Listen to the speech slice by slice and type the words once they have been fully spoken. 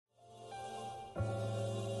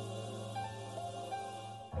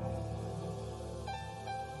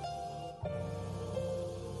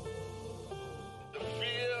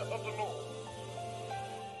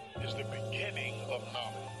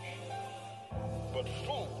But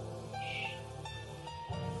fools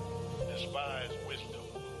despise wisdom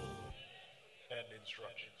and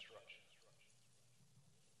instruction.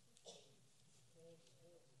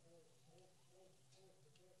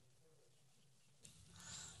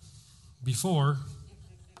 Before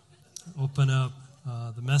open up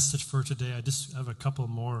the message for today, I just have a couple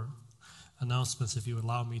more announcements if you would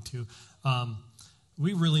allow me to.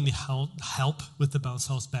 We really need help with the Bounce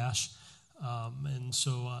House Bash. And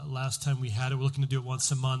so last time we had it, we're looking to do it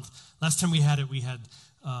once a month. Last time we had it, we had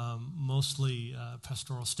mostly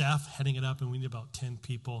pastoral staff heading it up, and we need about 10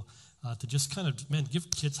 people to just kind of, give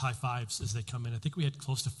kids high fives as they come in. I think we had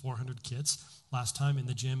close to 400 kids last time in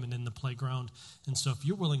the gym and in the playground. And so if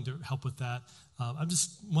you're willing to help with that, I'm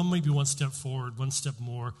just maybe one step forward, one step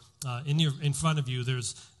more. In front of you,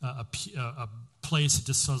 there's a place that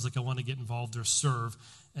just says, like, I want to get involved or serve.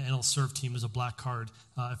 And I'll serve team is a black card.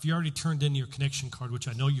 If you already turned in your connection card, which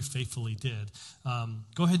I know you faithfully did,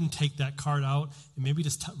 go ahead and take that card out and maybe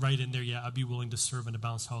just write in there, yeah, I'd be willing to serve in a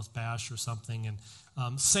Bounce House Bash or something.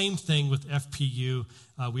 And same thing with FPU.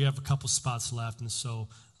 We have a couple spots left, and so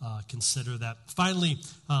consider that. Finally,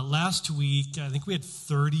 last week, I think we had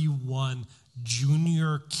 31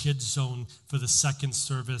 junior kids zone for the second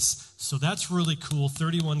service. So that's really cool,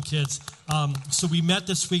 31 kids. So we met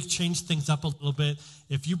this week, changed things up a little bit.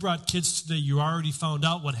 If you brought kids today, you already found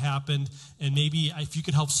out what happened, and maybe if you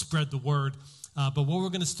could help spread the word. But what we're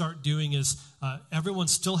going to start doing is everyone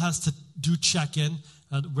still has to do check-in,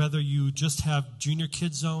 whether you just have junior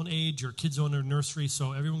kids zone age or kids zone or nursery,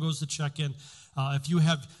 so everyone goes to check-in. If you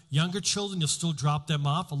have younger children, you'll still drop them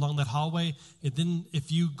off along that hallway. And then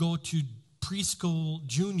if you go to preschool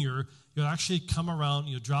junior, you'll actually come around,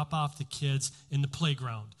 you'll drop off the kids in the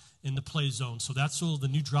playground, in the play zone. So that's where the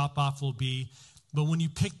new drop-off will be. But when you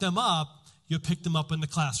pick them up, you'll pick them up in the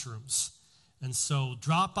classrooms. And so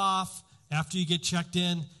drop off after you get checked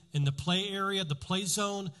in the play area, the play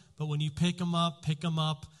zone. But when you pick them up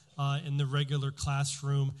in the regular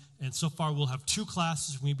classroom. And so far we'll have 2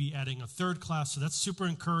 classes. We'll be adding a 3rd class. So that's super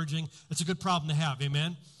encouraging. It's a good problem to have.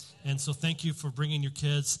 Amen? And so thank you for bringing your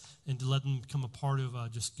kids and to let them become a part of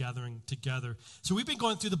just gathering together. So we've been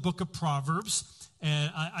going through the book of Proverbs.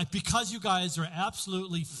 And because you guys are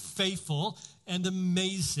absolutely faithful and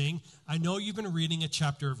amazing, I know you've been reading a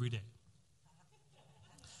chapter every day.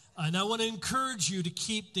 And I want to encourage you to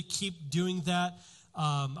keep doing that.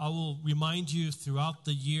 I will remind you throughout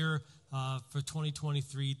the year for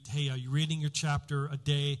 2023, hey, are you reading your chapter a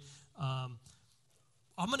day?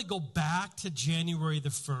 I'm going to go back to January the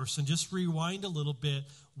 1st and just rewind a little bit.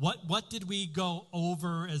 What did we go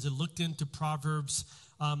over as it looked into Proverbs?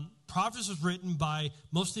 Proverbs was written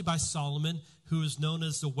mostly by Solomon, who is known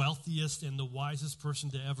as the wealthiest and the wisest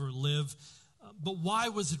person to ever live. But why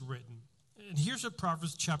was it written? And here's what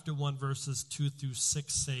Proverbs chapter 1, verses 2 through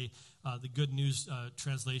 6 say, the Good News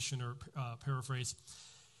translation or paraphrase.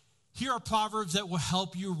 Here are Proverbs that will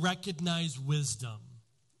help you recognize wisdom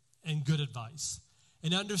and good advice,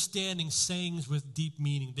 and understanding sayings with deep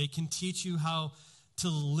meaning. They can teach you how to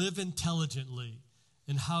live intelligently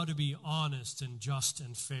and how to be honest and just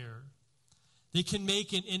and fair. They can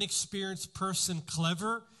make an inexperienced person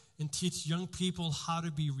clever and teach young people how to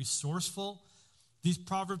be resourceful. These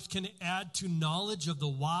proverbs can add to knowledge of the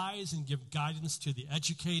wise and give guidance to the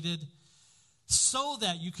educated, so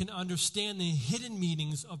that you can understand the hidden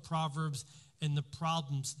meanings of Proverbs and the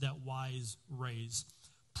problems that wise raise.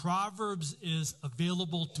 Proverbs is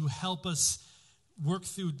available to help us work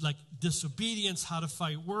through like disobedience, how to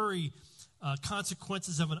fight worry,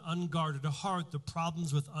 consequences of an unguarded heart, the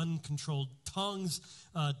problems with uncontrolled tongues,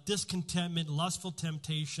 discontentment, lustful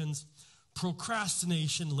temptations,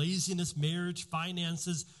 procrastination, laziness, marriage,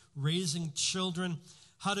 finances, raising children,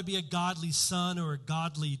 how to be a godly son or a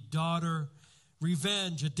godly daughter,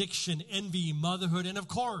 revenge, addiction, envy, motherhood, and of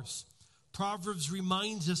course, Proverbs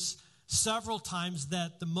reminds us several times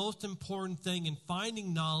that the most important thing in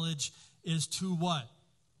finding knowledge is to what?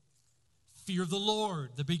 Fear the Lord.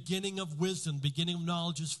 The beginning of wisdom, the beginning of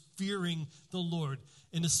knowledge is fearing the Lord,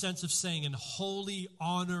 in the sense of saying in holy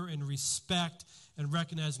honor and respect and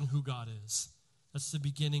recognizing who God is. That's the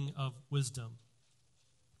beginning of wisdom.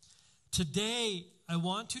 Today, I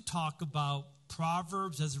want to talk about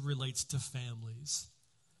Proverbs as it relates to families.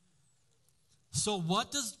 So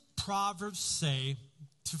what does Proverbs say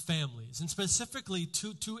to families? And specifically,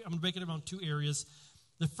 I'm going to break it around 2 areas.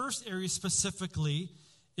 The first area specifically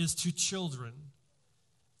is to children.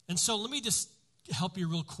 And so let me just help you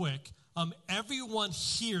real quick. Everyone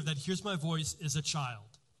here that hears my voice is a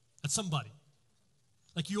child. That's somebody.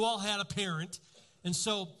 Like you all had a parent. And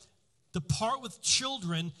so the part with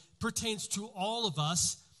children pertains to all of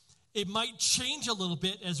us. It might change a little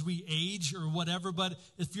bit as we age or whatever, but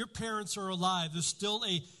if your parents are alive, there's still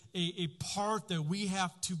a part that we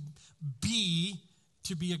have to be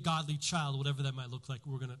a godly child, whatever that might look like.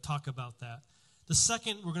 We're going to talk about that. The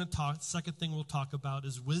second thing we'll talk about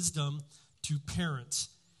is wisdom to parents.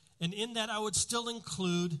 And in that, I would still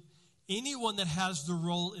include anyone that has the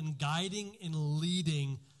role in guiding and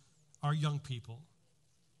leading our young people,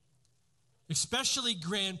 especially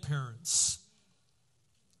grandparents.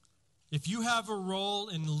 If you have a role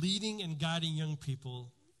in leading and guiding young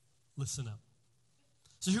people, listen up.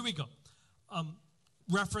 So here we go.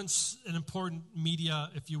 Reference an important media,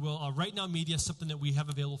 if you will. Right Now Media, something that we have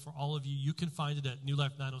available for all of you. You can find it at New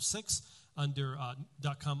Life 906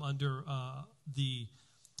 .com under the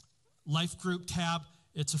Life Group tab.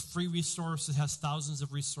 It's a free resource. It has thousands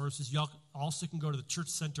of resources. You also can go to the Church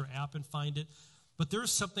Center app and find it. But there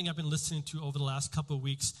is something I've been listening to over the last couple of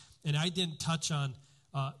weeks, and I didn't touch on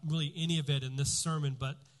really any of it in this sermon,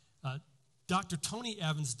 but Dr. Tony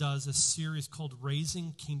Evans does a series called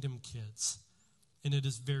Raising Kingdom Kids, and it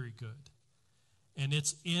is very good. And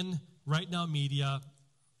it's in Right Now Media.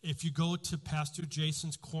 If you go to Pastor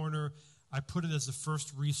Jason's Corner, I put it as the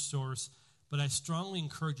first resource, but I strongly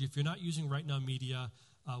encourage you, if you're not using Right Now Media,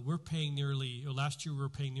 last year we were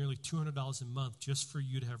paying nearly $200 a month just for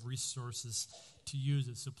you to have resources to use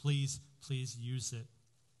it. So please use it.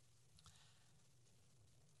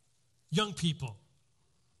 Young people,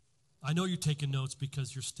 I know you're taking notes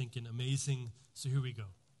because you're stinking amazing, so here we go.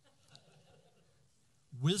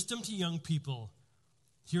 Wisdom to young people,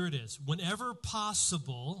 here it is. Whenever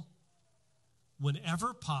possible,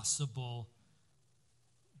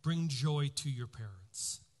 bring joy to your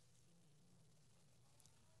parents.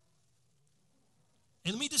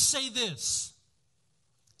 And let me just say this.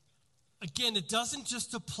 Again, it doesn't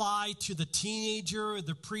just apply to the teenager or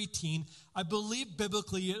the preteen. I believe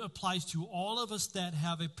biblically it applies to all of us that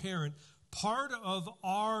have a parent. Part of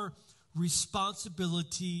our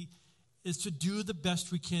responsibility is to do the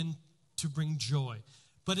best we can to bring joy.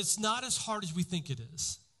 But it's not as hard as we think it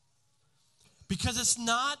is. Because it's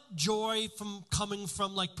not joy coming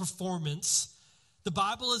from like performance. The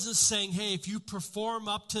Bible isn't saying, hey, if you perform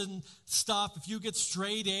up to stuff, if you get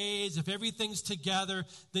straight A's, if everything's together,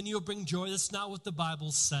 then you'll bring joy. That's not what the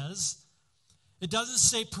Bible says. It doesn't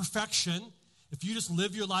say perfection. If you just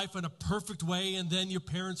live your life in a perfect way and then your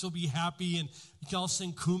parents will be happy and you can all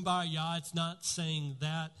sing Kumbaya, it's not saying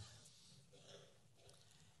that.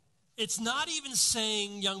 It's not even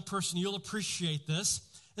saying, young person, you'll appreciate this.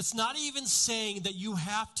 It's not even saying that you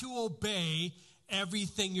have to obey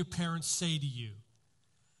everything your parents say to you.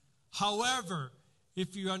 However,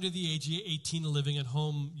 if you're under the age of 18 and living at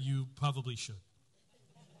home, you probably should.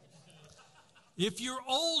 If you're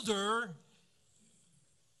older,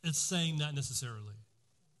 it's saying not necessarily.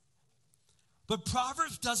 But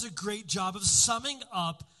Proverbs does a great job of summing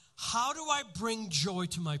up, how do I bring joy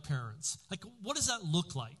to my parents? Like, what does that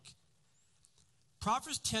look like?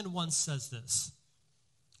 Proverbs 10:1 says this,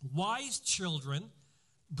 wise children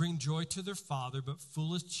bring joy to their father, but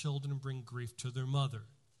foolish children bring grief to their mother.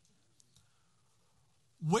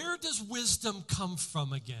 Where does wisdom come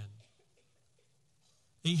from again?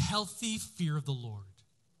 A healthy fear of the Lord.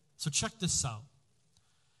 So check this out.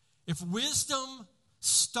 If wisdom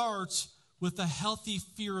starts with a healthy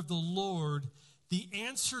fear of the Lord, the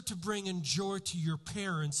answer to bringing joy to your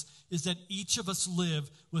parents is that each of us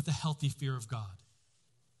live with a healthy fear of God.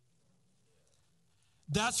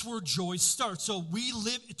 That's where joy starts. So we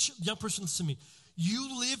live, young person, listen to me.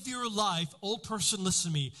 You live your life, old person,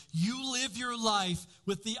 listen to me. You live your life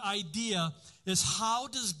with the idea is how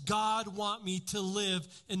does God want me to live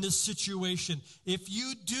in this situation? If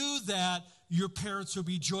you do that, your parents will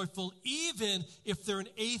be joyful, even if they're an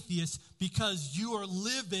atheist, because you are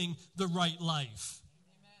living the right life.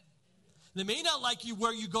 Amen. They may not like you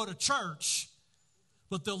where you go to church,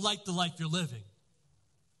 but they'll like the life you're living.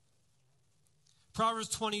 Proverbs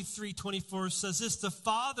 23:24 says this, the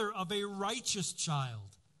father of a righteous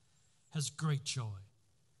child has great joy.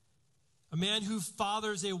 A man who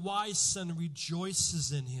fathers a wise son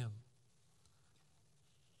rejoices in him.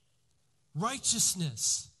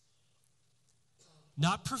 Righteousness,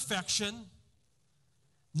 not perfection,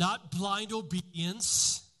 not blind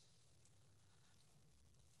obedience,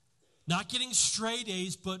 not getting straight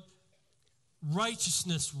A's, but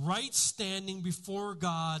righteousness, right standing before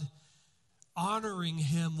God. Honoring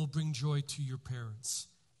him will bring joy to your parents.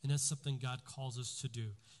 And that's something God calls us to do.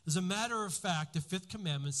 As a matter of fact, the fifth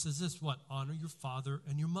commandment says this, what? Honor your father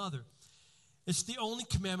and your mother. It's the only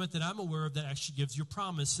commandment that I'm aware of that actually gives you a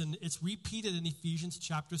promise. And it's repeated in Ephesians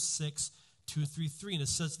chapter 6, 2-3. And it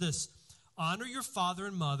says this, honor your father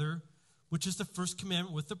and mother, which is the first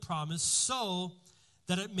commandment with the promise, so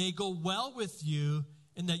that it may go well with you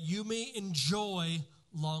and that you may enjoy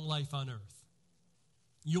long life on earth.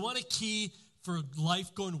 You want a key for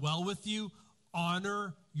life going well with you?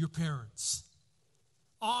 Honor your parents.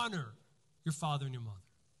 Honor your father and your mother.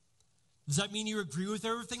 Does that mean you agree with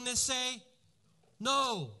everything they say?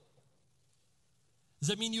 No. Does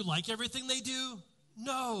that mean you like everything they do?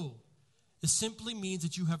 No. It simply means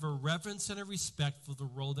that you have a reverence and a respect for the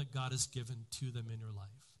role that God has given to them in your life.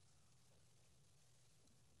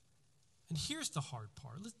 And here's the hard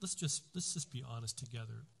part. Let's just be honest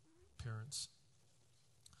together, parents.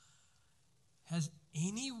 Has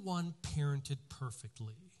anyone parented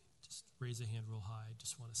perfectly? Just raise a hand real high. I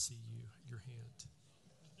just want to see your hand.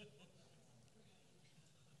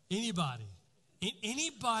 Anybody?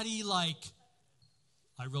 Anybody like,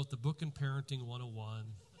 I wrote the book in Parenting 101.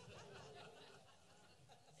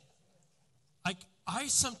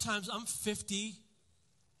 I'm 50,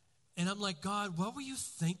 and I'm like, God, what were you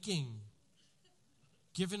thinking?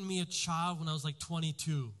 Giving me a child when I was like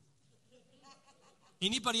 22.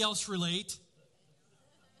 Anybody else relate?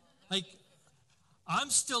 Like, I'm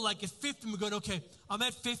still like at 50, I'm going, okay, I'm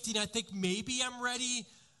at 50 and I think maybe I'm ready,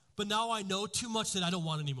 but now I know too much that I don't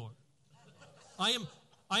want anymore. I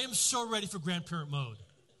am so ready for grandparent mode.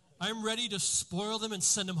 I am ready to spoil them and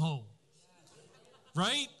send them home.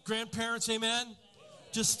 Right? Grandparents, amen?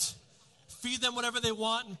 Just feed them whatever they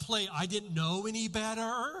want and play. I didn't know any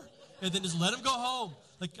better. And then just let them go home.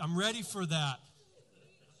 Like, I'm ready for that.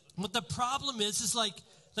 But the problem is like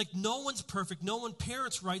no one's perfect. No one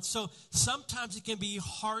parents right. So sometimes it can be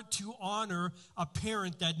hard to honor a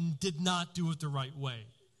parent that did not do it the right way.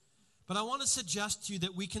 But I want to suggest to you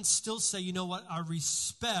that we can still say, you know what? I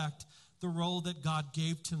respect the role that God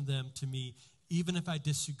gave to them, to me, even if I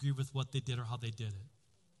disagree with what they did or how they did it.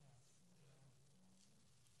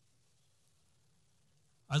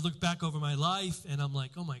 I look back over my life and I'm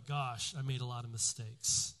like, oh my gosh, I made a lot of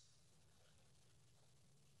mistakes.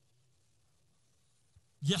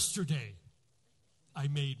 Yesterday, I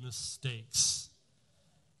made mistakes.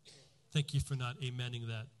 Thank you for not amening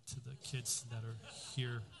that to the kids that are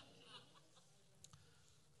here.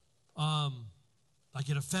 I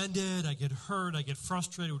get offended, I get hurt, I get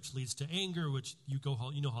frustrated, which leads to anger, which you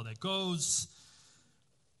know how that goes.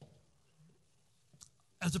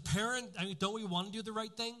 As a parent, don't we want to do the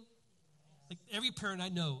right thing? Like every parent I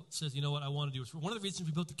know says, you know what, I want to do it. One of the reasons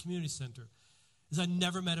we built the community center is I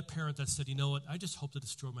never met a parent that said, you know what, I just hope to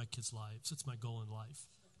destroy my kids' lives. It's my goal in life.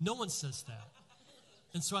 No one says that.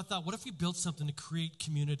 And so I thought, what if we built something to create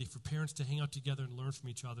community for parents to hang out together and learn from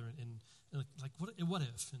each other? And like, what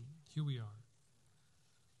if? And here we are.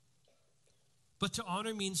 But to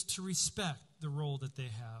honor means to respect the role that they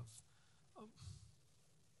have.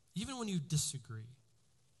 Even when you disagree.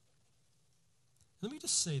 Let me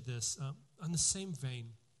just say this, on the same vein,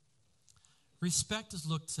 respect is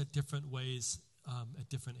looked at different ways at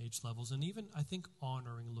different age levels, and even I think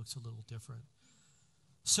honoring looks a little different.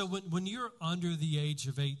 So when you're under the age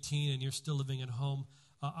of 18 and you're still living at home,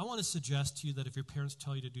 I want to suggest to you that if your parents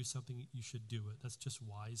tell you to do something, you should do it. That's just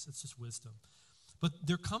wise. That's just wisdom. But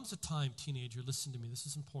there comes a time, teenager, listen to me, this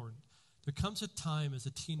is important. There comes a time as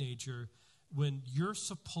a teenager when you're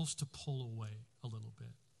supposed to pull away a little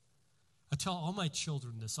bit. I tell all my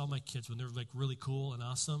children this, all my kids, when they're like really cool and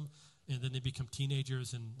awesome, and then they become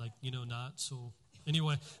teenagers and like, not. So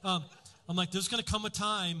anyway, I'm like, there's going to come a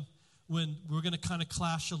time when we're going to kind of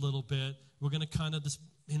clash a little bit. We're going to kind of,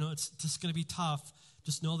 it's just going to be tough.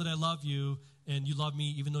 Just know that I love you and you love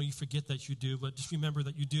me even though you forget that you do, but just remember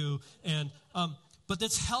that you do. And but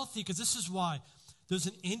that's healthy because this is why. There's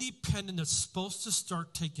an independence that's supposed to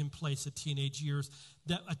start taking place at teenage years,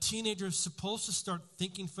 that a teenager is supposed to start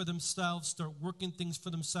thinking for themselves, start working things for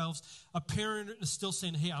themselves. A parent is still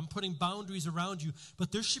saying, hey, I'm putting boundaries around you,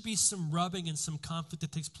 but there should be some rubbing and some conflict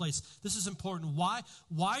that takes place. This is important.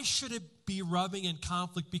 Why should it be rubbing and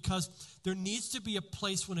conflict? Because there needs to be a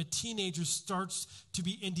place when a teenager starts to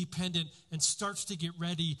be independent and starts to get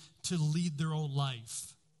ready to lead their own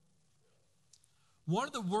life. One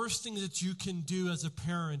of the worst things that you can do as a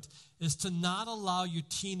parent is to not allow your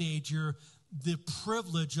teenager the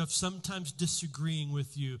privilege of sometimes disagreeing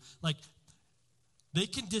with you. Like, they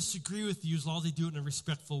can disagree with you as long as they do it in a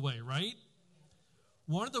respectful way, right?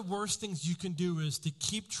 One of the worst things you can do is to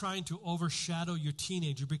keep trying to overshadow your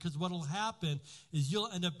teenager, because what will happen is you'll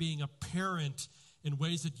end up being a parent in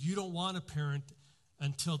ways that you don't want to parent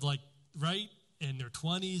until, like, right, in their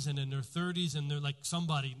 20s and in their 30s, and they're like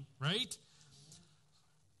somebody, right?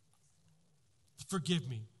 Forgive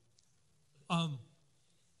me. I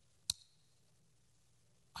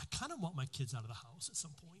kind of want my kids out of the house at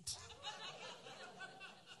some point.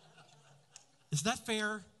 Is that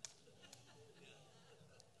fair?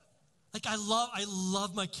 Like, I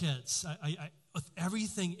love my kids. I with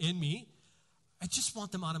everything in me, I just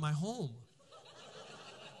want them out of my home.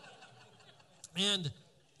 And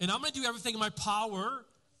I'm going to do everything in my power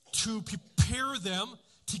to prepare them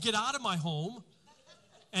to get out of my home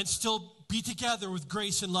and still be together with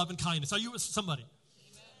grace and love and kindness. Are you with somebody?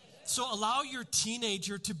 So allow your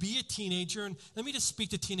teenager to be a teenager. And let me just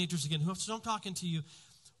speak to teenagers again. So I'm talking to you.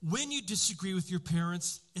 When you disagree with your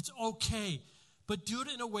parents, it's okay. But do it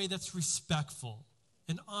in a way that's respectful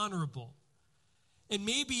and honorable. And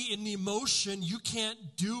maybe in the emotion, you can't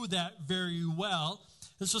do that very well.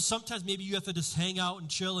 And so sometimes maybe you have to just hang out and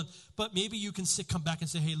chill. But maybe you can come back and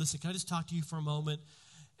say, hey, listen, can I just talk to you for a moment?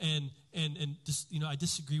 And just, I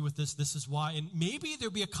disagree with this. This is why. And maybe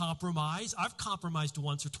there'll be a compromise. I've compromised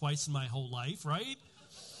once or twice in my whole life, right?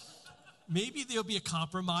 Maybe there'll be a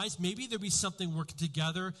compromise. Maybe there'll be something working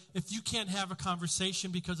together. If you can't have a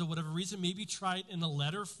conversation because of whatever reason, maybe try it in a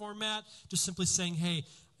letter format, just simply saying, hey,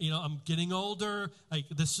 I'm getting older. Like,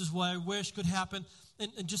 this is what I wish could happen.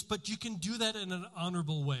 But you can do that in an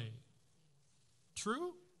honorable way.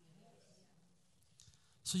 True?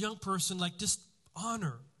 So young person, just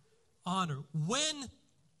honor. When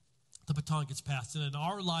the baton gets passed, and in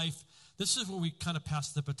our life, this is when we kind of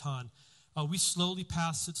pass the baton. We slowly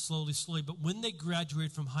pass it, slowly. But when they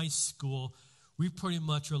graduate from high school, we pretty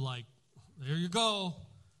much are like, there you go.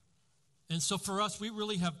 And so for us, we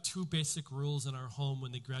really have two basic rules in our home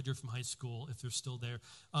when they graduate from high school, if they're still there.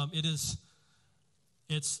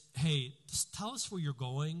 It's, hey, just tell us where you're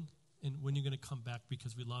going and when you're going to come back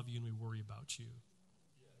because we love you and we worry about you.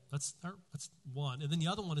 That's one. And then the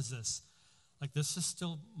other one is this. This is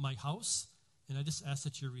still my house, and I just ask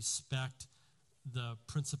that you respect the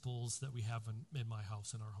principles that we have in my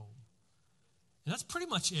house, in our home. And that's pretty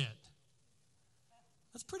much it.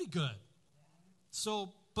 That's pretty good.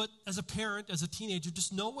 So, but as a parent, as a teenager,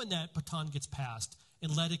 just know when that baton gets passed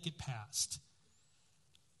and let it get passed.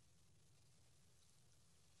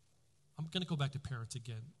 I'm going to go back to parents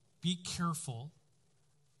again. Be careful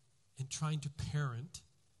in trying to parent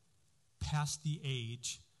past the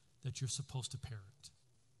age that you're supposed to parent.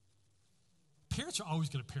 Parents are always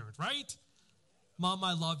going to parent, right? Mom,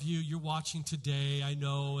 I love you. You're watching today, I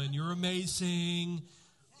know, and you're amazing.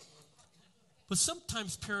 But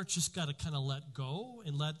sometimes parents just got to kind of let go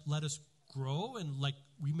and let us grow, and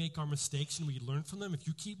we make our mistakes and we learn from them. If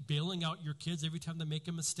you keep bailing out your kids every time they make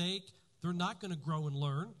a mistake, they're not going to grow and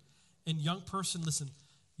learn. And young person, listen,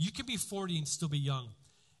 you can be 40 and still be young.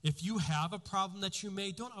 If you have a problem that you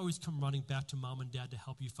made, don't always come running back to mom and dad to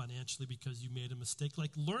help you financially because you made a mistake.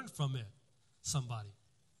 Learn from it, somebody.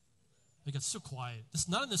 It's so quiet.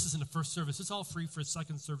 None of this is in the first service. It's all free for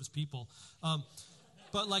second service people.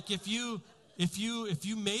 But if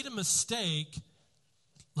you made a mistake,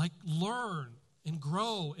 learn and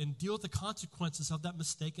grow and deal with the consequences of that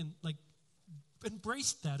mistake and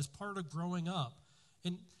embrace that as part of growing up.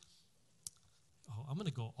 And I'm going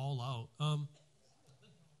to go all out.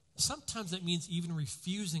 Sometimes that means even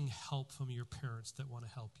refusing help from your parents that want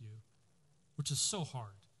to help you, which is so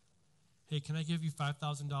hard. Hey, can I give you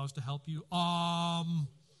 $5,000 to help you?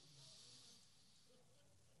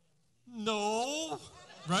 No,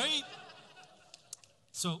 right?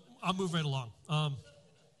 So I'll move right along.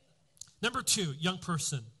 Number 2, young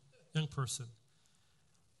person.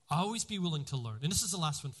 Always be willing to learn. And this is the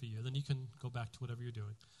last one for you. Then you can go back to whatever you're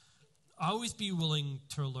doing. Always be willing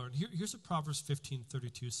to learn. Here's what Proverbs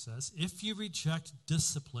 15:32 says. If you reject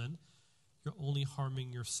discipline, you're only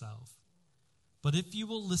harming yourself. But if you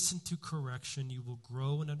will listen to correction, you will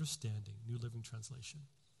grow in understanding. New Living Translation.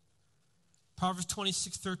 Proverbs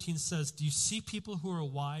 26:13 says, do you see people who are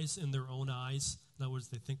wise in their own eyes? In other words,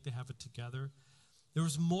 they think they have it together. There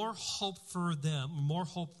is more hope for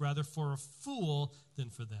a fool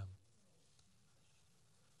than for them.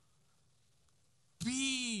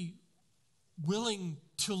 Be willing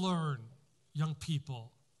to learn, young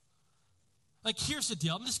people. Here's the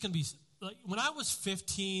deal. I'm just going to be, when I was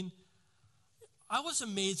 15, I was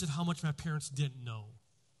amazed at how much my parents didn't know.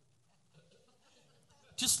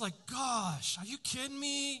 Just gosh, are you kidding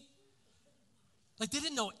me? They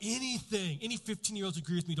didn't know anything. Any 15-year-olds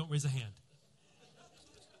agree with me, don't raise a hand.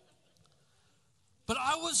 But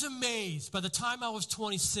I was amazed by the time I was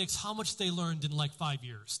 26 how much they learned in 5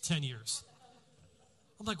 years, 10 years.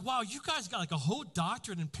 I'm wow, you guys got a whole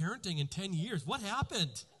doctorate in parenting in 10 years. What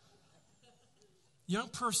happened? Young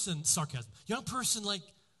person, sarcasm. Young person,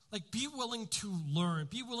 be willing to learn.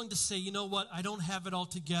 Be willing to say, you know what, I don't have it all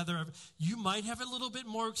together. You might have a little bit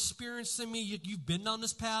more experience than me. You've been down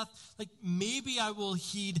this path. Maybe I will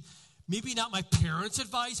heed. maybe not my parents'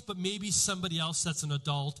 advice, but maybe somebody else that's an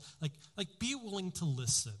adult. Like be willing to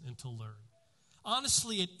listen and to learn.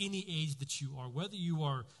 Honestly, at any age that you are, whether you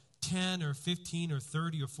are 10 or 15 or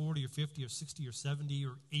 30 or 40 or 50 or 60 or 70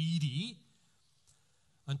 or 80,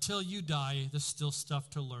 until you die, there's still stuff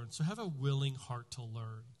to learn. So have a willing heart to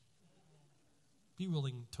learn. Be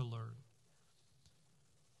willing to learn.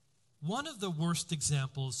 One of the worst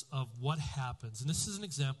examples of what happens, and this is an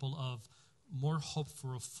example of more hope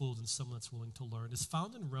for a fool than someone that's willing to learn, is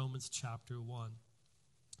found in Romans chapter 1.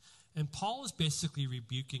 And Paul is basically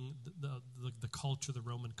rebuking the culture, the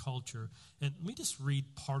Roman culture. And let me just read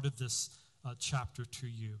part of this chapter to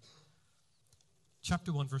you.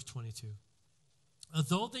 Chapter 1, verse 22.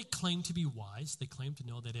 Although they claimed to be wise, they claimed to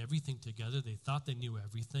know that everything together, they thought they knew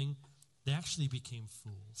everything, they actually became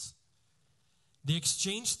fools. They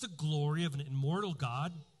exchanged the glory of an immortal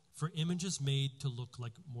God for images made to look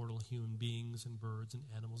like mortal human beings and birds and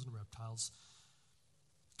animals and reptiles.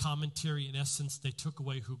 Commentary, in essence, they took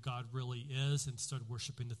away who God really is and started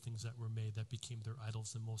worshiping the things that were made. That became their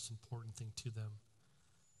idols, the most important thing to them.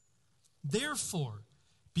 Therefore,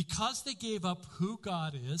 because they gave up who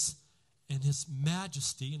God is and his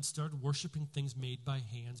majesty and started worshiping things made by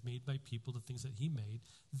hands, made by people, the things that he made,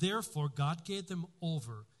 therefore God gave them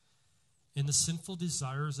over in the sinful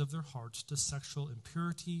desires of their hearts to sexual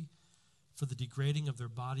impurity, for the degrading of their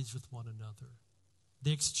bodies with one another.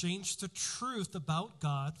 They exchanged the truth about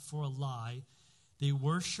God for a lie. They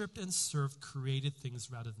worshipped and served created things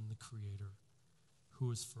rather than the Creator,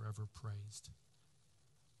 who is forever praised.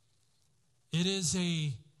 It is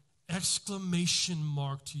a exclamation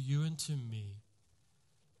mark to you and to me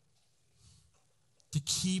to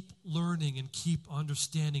keep learning and keep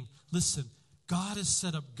understanding. Listen, God has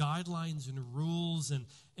set up guidelines and rules and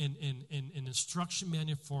instruction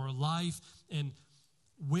manual for our life. And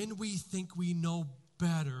when we think we know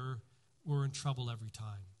better, we're in trouble every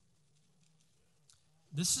time.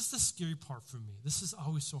 This is the scary part for me. This is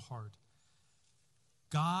always so hard.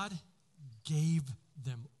 God gave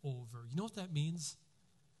them over. You know what that means?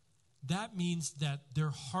 That means that their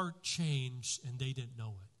heart changed and they didn't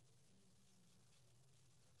know it.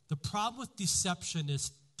 The problem with deception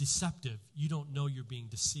is deceptive. You don't know you're being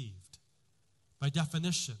deceived. By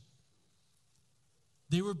definition.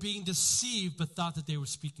 They were being deceived but thought that they were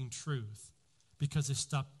speaking truth because they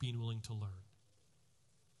stopped being willing to learn.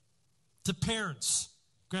 To parents,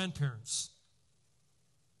 grandparents,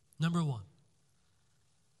 number one,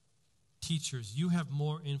 teachers, you have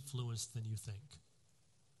more influence than you think.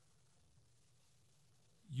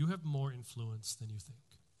 You have more influence than you think.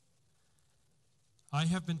 I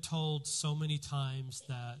have been told so many times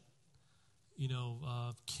that,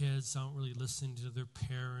 kids don't really listen to their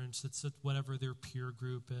parents. It's whatever their peer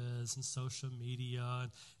group is and social media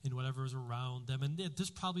and whatever is around them. And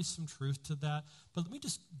there's probably some truth to that. But let me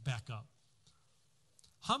just back up.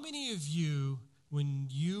 How many of you, when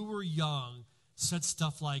you were young, said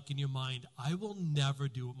stuff like in your mind, I will never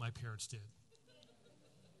do what my parents did?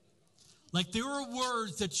 Like there were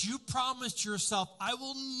words that you promised yourself, I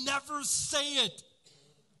will never say it.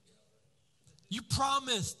 You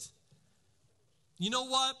promised. You know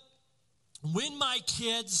what? When my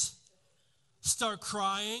kids start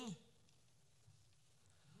crying,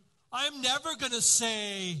 I'm never going to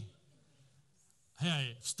say,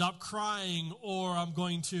 hey, stop crying, or I'm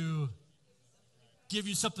going to give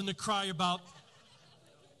you something to cry about.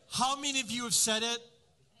 How many of you have said it?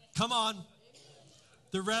 Come on.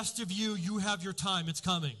 The rest of you, you have your time. It's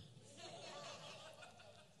coming.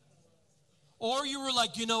 Or you were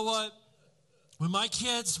like, you know what? When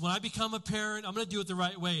I become a parent, I'm going to do it the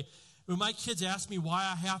right way. When my kids ask me why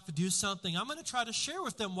I have to do something, I'm going to try to share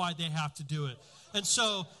with them why they have to do it. And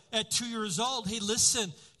so at 2 years old, hey,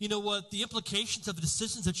 listen, you know what? The implications of the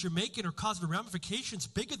decisions that you're making are causing ramifications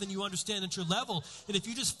bigger than you understand at your level. And if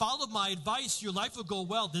you just follow my advice, your life will go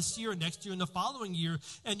well this year, next year, and the following year,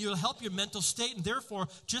 and you'll help your mental state. And therefore,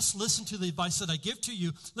 just listen to the advice that I give to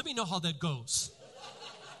you. Let me know how that goes.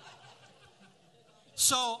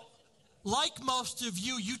 So, like most of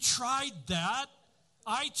you, you tried that.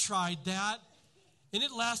 I tried that. And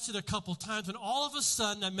it lasted a couple times. And all of a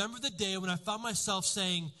sudden, I remember the day when I found myself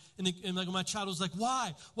saying, and like my child was like,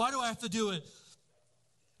 why? Why do I have to do it?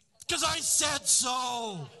 Because I said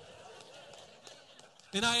so.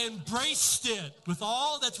 And I embraced it with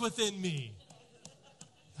all that's within me.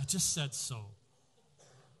 I just said so.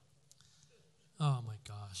 Oh my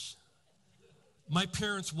gosh. My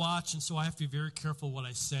parents watch, and so I have to be very careful what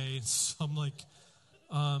I say. So I'm like,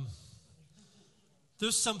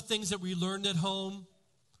 there's some things that we learned at home,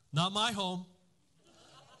 not my home,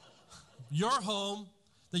 your home,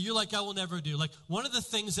 that you're like, I will never do? Like one of the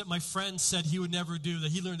things that my friend said he would never do,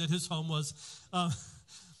 that he learned at his home was,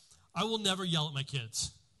 I will never yell at my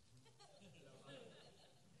kids.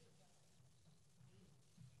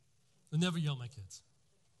 I'll never yell at my kids.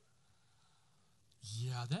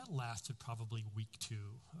 Yeah, that lasted probably week 2.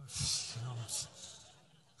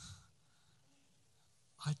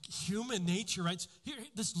 Like human nature, right? Here,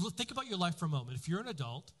 think about your life for a moment. If you're an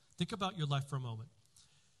adult, think about your life for a moment.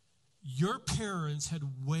 Your parents had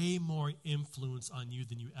way more influence on you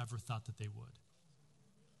than you ever thought that they would.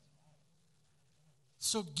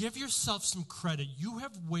 So give yourself some credit. You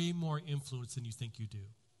have way more influence than you think you do.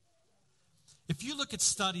 If you look at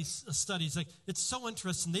studies, like it's so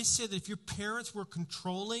interesting. They say that if your parents were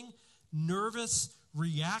controlling, nervous,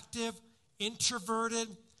 reactive, introverted,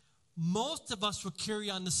 most of us will carry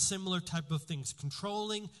on the similar type of things.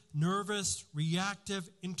 Controlling, nervous, reactive,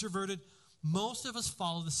 introverted. Most of us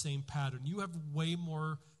follow the same pattern. You have way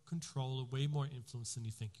more control, way more influence than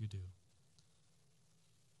you think you do.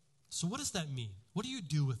 So what does that mean? What do you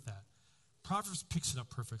do with that? Proverbs picks it up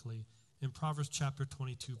perfectly in Proverbs chapter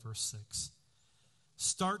 22, verse 6.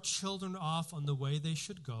 Start children off on the way they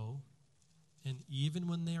should go, and even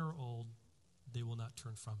when they are old, they will not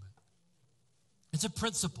turn from it. It's a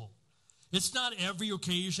principle. It's not every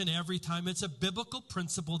occasion, every time. It's a biblical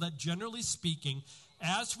principle that, generally speaking,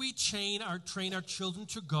 as we train our children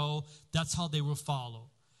to go, that's how they will follow.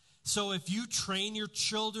 So if you train your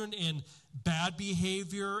children in bad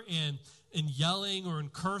behavior and in yelling or in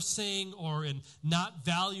cursing or in not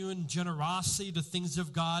valuing generosity to things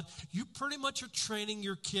of God, you pretty much are training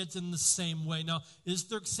your kids in the same way. Now, is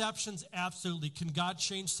there exceptions? Absolutely. Can God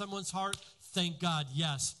change someone's heart? Thank God,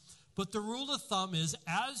 yes. But the rule of thumb is,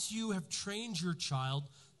 as you have trained your child,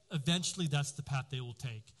 eventually that's the path they will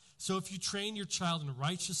take. So if you train your child in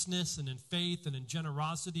righteousness and in faith and in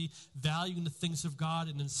generosity, valuing the things of God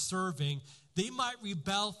and in serving, they might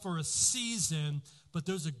rebel for a season, but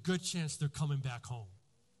there's a good chance they're coming back home.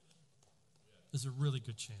 There's a really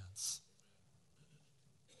good chance.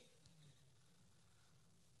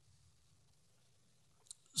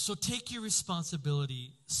 So take your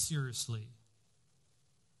responsibility seriously.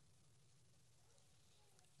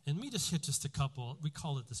 And let me just hit just a couple, we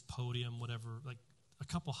call it this podium, whatever, like a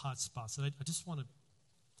couple hot spots that I just want to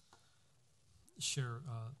share,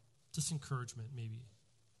 just encouragement maybe.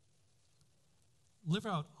 Live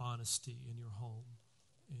out honesty in your home,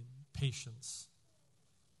 in patience,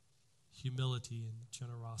 humility, and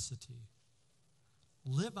generosity.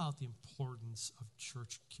 Live out the importance of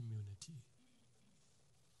church community.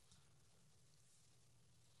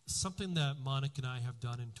 Something that Monica and I have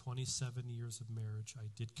done in 27 years of marriage, I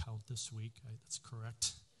did count this week. That's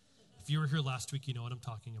correct. If you were here last week, you know what I'm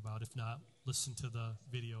talking about. If not, listen to the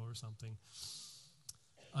video or something.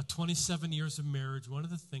 27 years of marriage, one of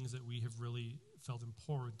the things that we have really felt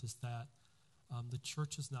important is that the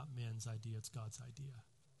church is not man's idea, it's God's idea.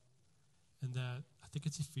 And that, I think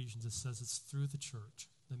it's Ephesians, it says it's through the church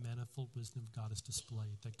the manifold wisdom of God is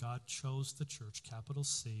displayed, that God chose the church, capital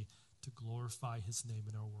C, to glorify his name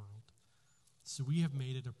in our world. So we have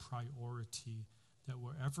made it a priority that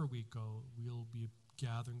wherever we go, we'll be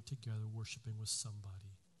gathering together, worshiping with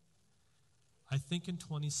somebody. I think in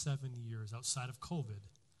 27 years, outside of COVID,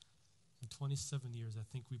 in 27 years, I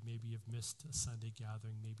think we maybe have missed a Sunday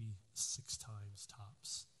gathering maybe 6 times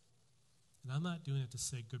tops. And I'm not doing it to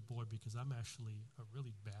say good boy, because I'm actually a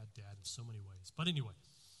really bad dad in so many ways. But anyway,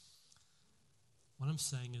 what I'm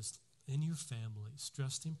saying is, in your family,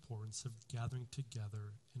 stress the importance of gathering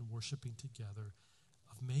together and worshiping together,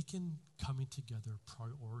 of making coming together a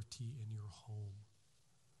priority in your home.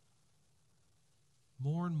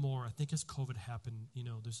 More and more, I think as COVID happened,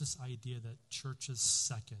 there's this idea that church is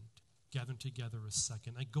second, gathering together is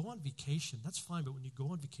second. I go on vacation, that's fine, but when you go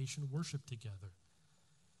on vacation, worship together.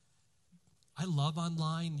 I love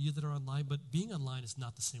online, you that are online, but being online is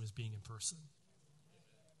not the same as being in person.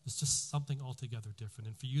 It's just something altogether different.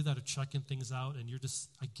 And for you that are checking things out and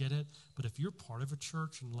I get it, but if you're part of a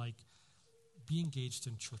church and be engaged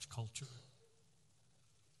in church culture.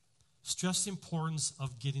 Stress the importance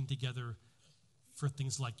of getting together for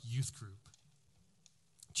things like youth group,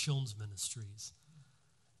 children's ministries.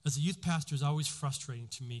 As a youth pastor, it's always frustrating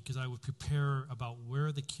to me because I would prepare about where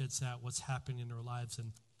are the kids at, what's happening in their lives,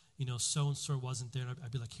 and so-and-so wasn't there. And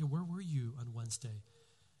I'd be like, hey, where were you on Wednesday?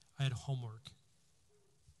 I had homework.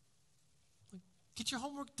 Get your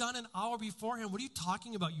homework done an hour beforehand. What are you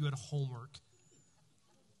talking about? You had homework.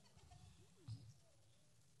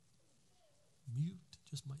 Mute.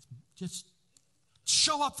 Just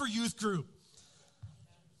show up for youth group.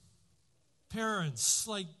 Parents,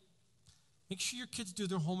 make sure your kids do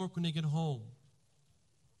their homework when they get home.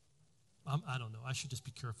 I don't know. I should just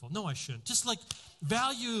be careful. No, I shouldn't. Just like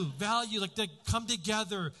value, like they come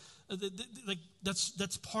together. Like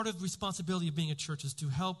that's part of the responsibility of being a church is to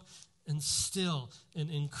help instill and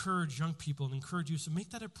encourage young people and encourage you. So make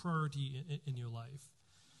that a priority in your life.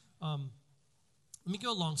 Let me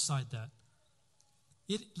go alongside that.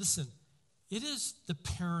 Listen, it is the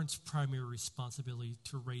parents' primary responsibility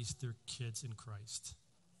to raise their kids in Christ.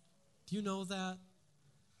 Do you know that?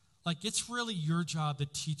 Like, it's really your job to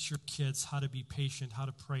teach your kids how to be patient, how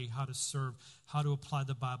to pray, how to serve, how to apply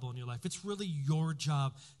the Bible in your life. It's really your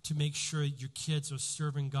job to make sure your kids are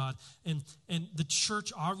serving God. And the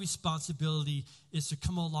church, our responsibility is to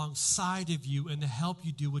come alongside of you and to help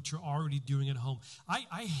you do what you're already doing at home.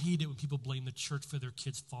 I hate it when people blame the church for their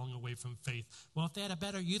kids falling away from faith. Well, if they had a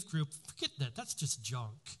better youth group, forget that. That's just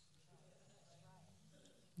junk.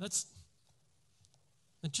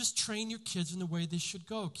 And just train your kids in the way they should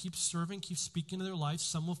go. Keep serving, keep speaking to their life.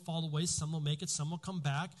 Some will fall away, some will make it, some will come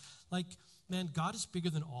back. Like, man, God is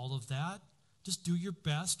bigger than all of that. Just do your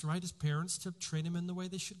best, right, as parents, to train them in the way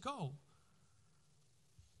they should go.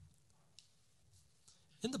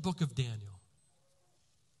 In the book of Daniel,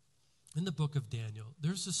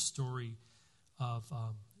 there's a story of,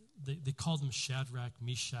 they called them Shadrach,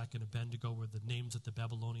 Meshach, and Abednego were the names that the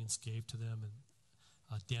Babylonians gave to them,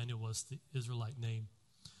 and Daniel was the Israelite name.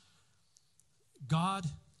 God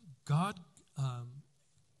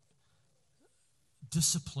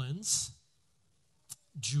disciplines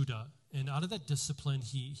Judah, and out of that discipline,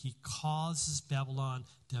 he causes Babylon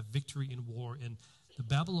to have victory in war, and the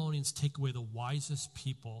Babylonians take away the wisest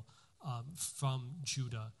people from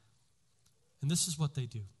Judah. And this is what they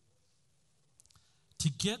do. To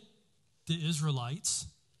get the Israelites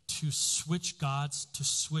to switch gods, to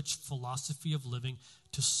switch philosophy of living,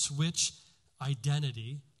 to switch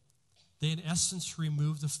identity, they in essence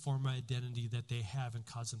remove the former identity that they have and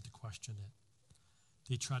cause them to question it.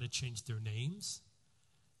 They try to change their names.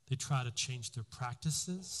 They try to change their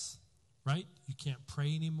practices, right? You can't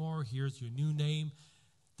pray anymore. Here's your new name.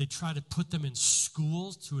 They try to put them in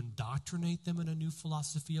schools to indoctrinate them in a new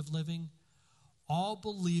philosophy of living, all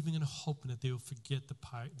believing and hoping that they will forget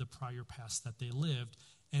the prior past that they lived,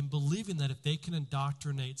 and believing that if they can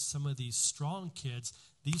indoctrinate some of these strong kids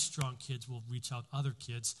will reach out other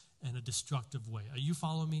kids in a destructive way. Are you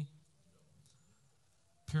following me?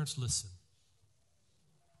 Parents, listen.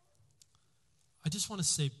 I just want to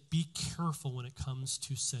say, be careful when it comes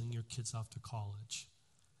to sending your kids off to college.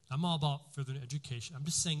 I'm all about further education. I'm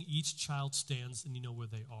just saying each child stands and you know where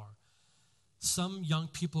they are. Some young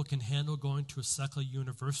people can handle going to a secular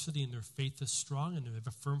university and their faith is strong and they have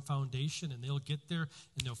a firm foundation and they'll get there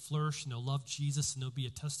and they'll flourish and they'll love Jesus and they'll be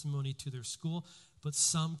a testimony to their school. But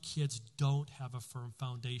some kids don't have a firm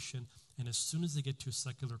foundation, and as soon as they get to a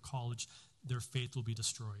secular college, their faith will be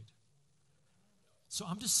destroyed. So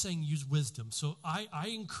I'm just saying use wisdom. So I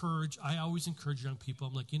always encourage young people.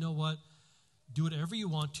 I'm like, you know what? Do whatever you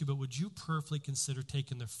want to, but would you prayerfully consider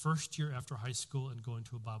taking the first year after high school and going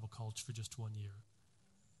to a Bible college for just 1 year?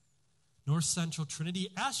 North Central Trinity,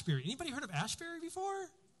 Ashbury. Anybody heard of Ashbury before?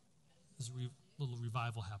 There's a little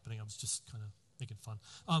revival happening. I was just kind of making fun.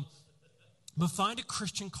 But find a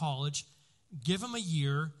Christian college, give them a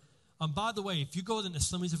year. By the way, if you go to the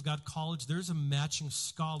Assemblies of God College, there's a matching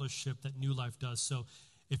scholarship that New Life does. So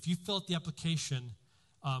if you fill out the application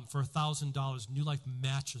for $1,000, New Life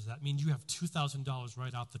matches that. I mean, you have $2,000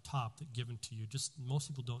 right off the top that given to you. Just most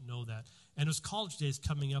people don't know that. And there's college days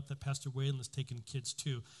coming up that Pastor Whalen is taking kids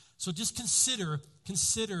to. So just consider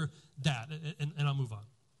that, and I'll move on.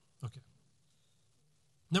 Okay.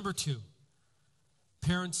 Number 2.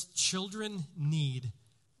 Parents, children need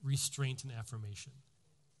restraint and affirmation.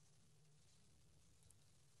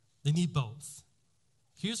 They need both.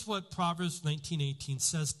 Here's what Proverbs 19:18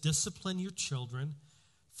 says, discipline your children,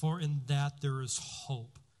 for in that there is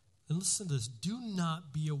hope. And listen to this, do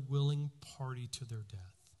not be a willing party to their death.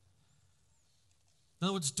 In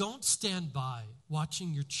other words, don't stand by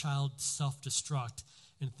watching your child self-destruct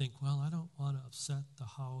and think, well, I don't want to upset the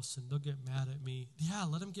house and they'll get mad at me. Yeah,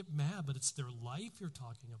 let them get mad, but it's their life you're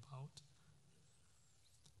talking about.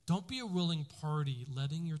 Don't be a willing party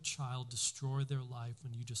letting your child destroy their life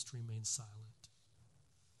when you just remain silent.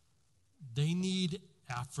 They need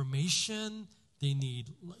affirmation. They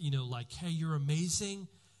need, like, hey, you're amazing.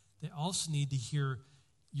 They also need to hear,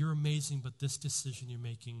 you're amazing, but this decision you're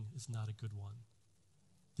making is not a good one.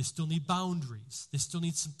 They still need boundaries. They still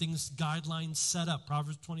need some things, guidelines set up.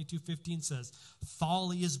 Proverbs 22:15 says,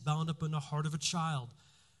 folly is bound up in the heart of a child,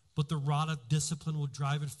 but the rod of discipline will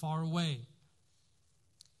drive it far away.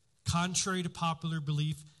 Contrary to popular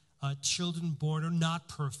belief, children born are not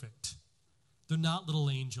perfect. They're not little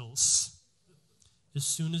angels. As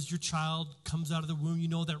soon as your child comes out of the womb, you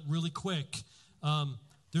know that really quick.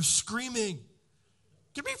 They're screaming,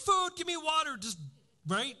 give me food, give me water, just,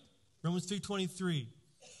 right? Romans 3:23.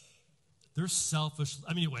 They're selfish.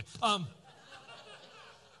 Anyway.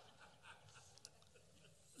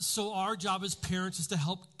 So our job as parents is to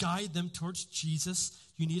help guide them towards Jesus.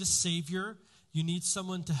 You need a Savior. You need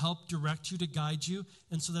someone to help direct you, to guide you.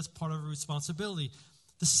 And so that's part of our responsibility.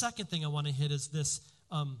 The second thing I want to hit is this.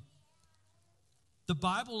 The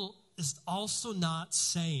Bible is also not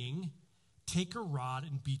saying, take a rod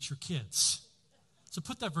and beat your kids. So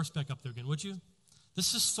put that verse back up there again, would you?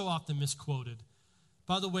 This is so often misquoted.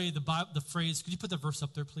 By the way, the phrase, could you put that verse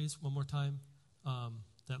up there, please, one more time?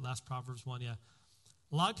 That last Proverbs one, yeah.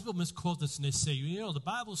 A lot of people misquote this and they say, the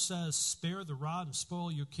Bible says, spare the rod and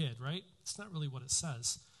spoil your kid, right? It's not really what it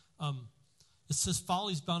says. It says,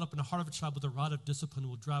 folly is bound up in the heart of a child, but the rod of discipline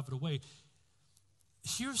will drive it away.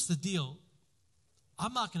 Here's the deal.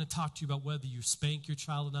 I'm not going to talk to you about whether you spank your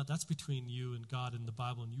child or not. That's between you and God and the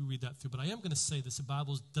Bible, and you read that through. But I am going to say this. The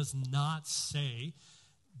Bible does not say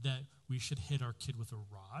that we should hit our kid with a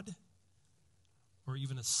rod or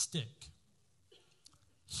even a stick.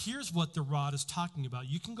 Here's what the rod is talking about.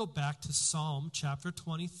 You can go back to Psalm chapter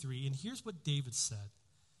 23, and here's what David said.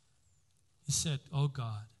 He said, oh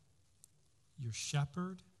God, your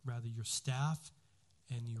your staff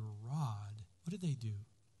and your rod, what do?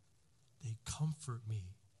 They comfort me.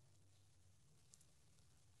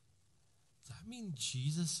 Does that mean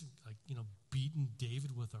Jesus, beating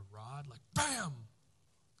David with a rod? Like, bam!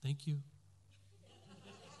 Thank you.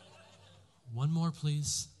 One more,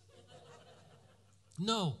 please.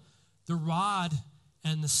 No, the rod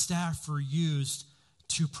and the staff were used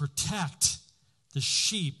to protect the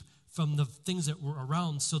sheep from the things that were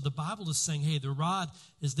around. So the Bible is saying, hey, the rod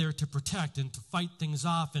is there to protect and to fight things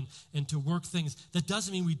off and to work things. That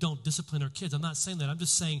doesn't mean we don't discipline our kids. I'm not saying that. I'm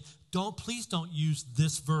just saying, please don't use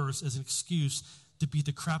this verse as an excuse to beat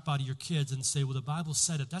the crap out of your kids and say, well, the Bible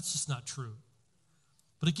said it. That's just not true.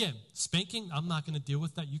 But again, spanking, I'm not going to deal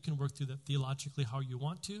with that. You can work through that theologically how you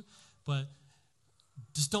want to, but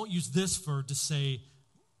just don't use this to say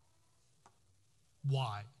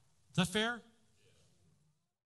why. Is that fair?